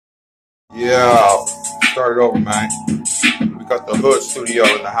Yeah, start it over, man. We got the hood studio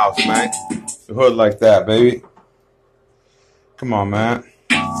in the house, man. The hood like that, baby. Come on, man.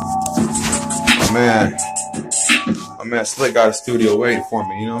 My man Slick got a studio waiting for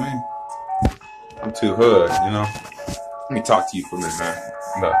me, you know what I mean? I'm too hood, you know? Let me talk to you for a minute, man.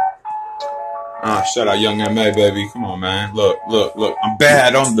 Look. Shout out Young M.A., baby. Come on, man. Look. I'm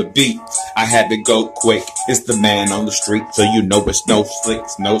bad on the beat. I had to go quick. It's the man on the street. So you know it's no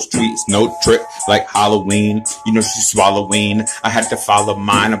slicks, no streets, no trip. Like Halloween. You know she's swallowing. I had to follow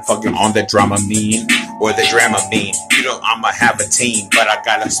mine. I'm fucking on the Dramamine. Or the Dramamine. You know I'ma have a team. But I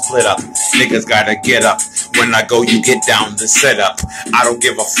gotta split up. Niggas gotta get up. When I go, you get down the setup. I don't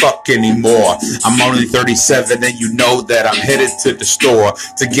give a fuck anymore. I'm only 37 and you know that I'm headed to the store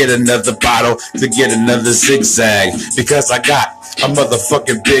to get another bottle, to get another zigzag, because I got a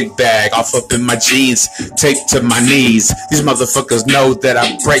motherfucking big bag off up in my jeans, taped to my knees. These motherfuckers know that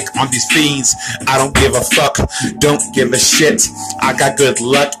I break on these fiends. I don't give a fuck, don't give a shit. I got good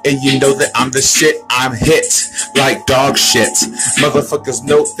luck and you know that I'm the shit. I'm hit like dog shit. Motherfuckers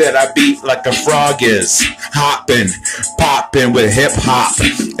know that I beat like a frog is, hopping, popping with hip hop.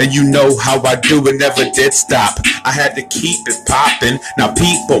 And you know how I do it, never did stop. I had to keep it popping. Now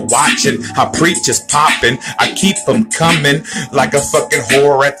people watching how Preacha's popping. I keep them coming like a fucking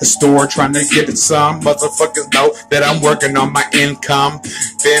whore at the store trying to get it some. Motherfuckers know that I'm working on my income.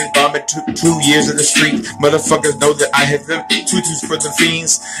 Been bumming 2 years in the street. Motherfuckers know that I had them tutus for the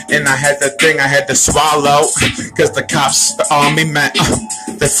fiends. And I had that thing I had to swallow. Cause the cops on me, man,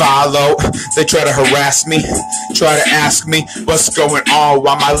 they follow. They try to harass me, try to ask me what's going on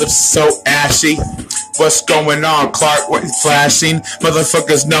while my lips are so ashy. What's going on, Clark? What is flashing?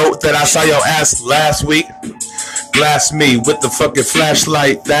 Motherfuckers know that I saw your ass last week. Blast me with the fucking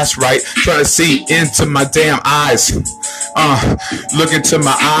flashlight, that's right. Try to see into my damn eyes. Look into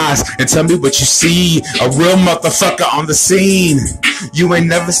my eyes and tell me what you see. A real motherfucker on the scene. You ain't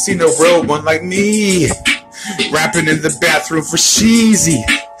never seen a real one like me. Rapping in the bathroom for sheezy.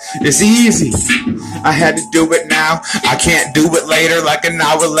 It's easy. I had to do it now. I can't do it later, like an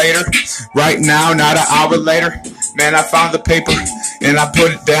hour later. Right now, not an hour later. Man, I found the paper and I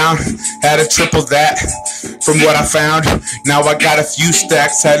put it down. Had to triple that from what I found. Now I got a few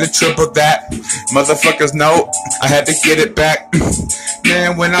stacks, had to triple that. Motherfuckers know I had to get it back.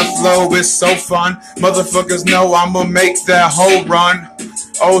 Man, when I flow, it's so fun. Motherfuckers know I'ma make that whole run.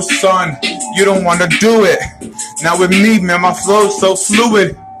 Oh, son, you don't wanna do it. Now with me, man, my flow's so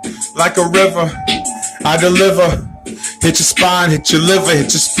fluid. Like a river, I deliver. Hit your spine, hit your liver,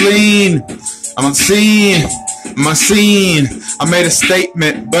 hit your spleen. I'm on scene, I'm on scene. I made a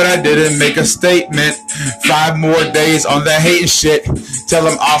statement, but I didn't make a statement. 5 more days on that hating shit. Tell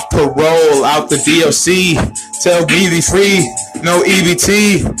them off parole, out the DOC. Tell me be free, no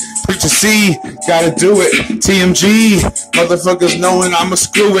EBT. Preacha C, gotta do it. TMG, motherfuckers knowing I'ma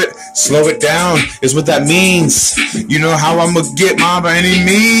screw it. Slow it down is what that means. You know how I'ma get mine by any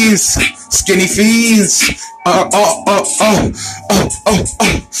means. Skinny fiends.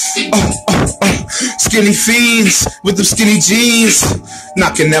 Skinny fiends with them skinny jeans.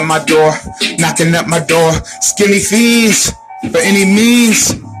 Knocking at my door, knocking at my door. Skinny fiends for any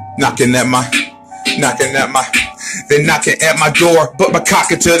means. Knocking at my, they knocking at my door, but my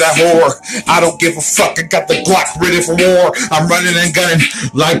cock into that whore. I don't give a fuck, I got the Glock ready for war. I'm running and gunning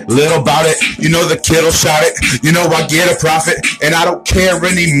like little about it. You know the kid'll shot it, you know I get a profit. And I don't care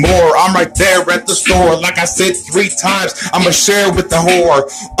anymore, I'm right there at the store. Like I said 3 times, I'ma share with the whore.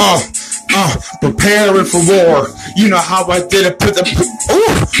 Preparing for war. You know how I did it, put the,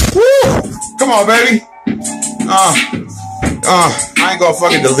 come on baby. I ain't gonna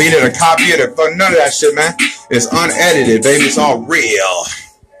fucking delete it or copy it or fuck none of that shit, man. It's unedited, baby. It's all real.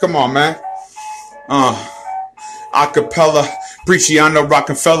 Come on, man. Acapella, Preacha,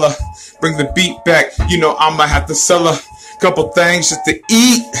 Rockefeller. Bring the beat back. You know I'ma have to sell a couple things just to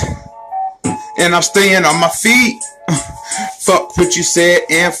eat. And I'm staying on my feet. Fuck what you said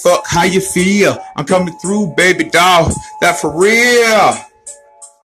and fuck how you feel. I'm coming through, baby doll. That for real.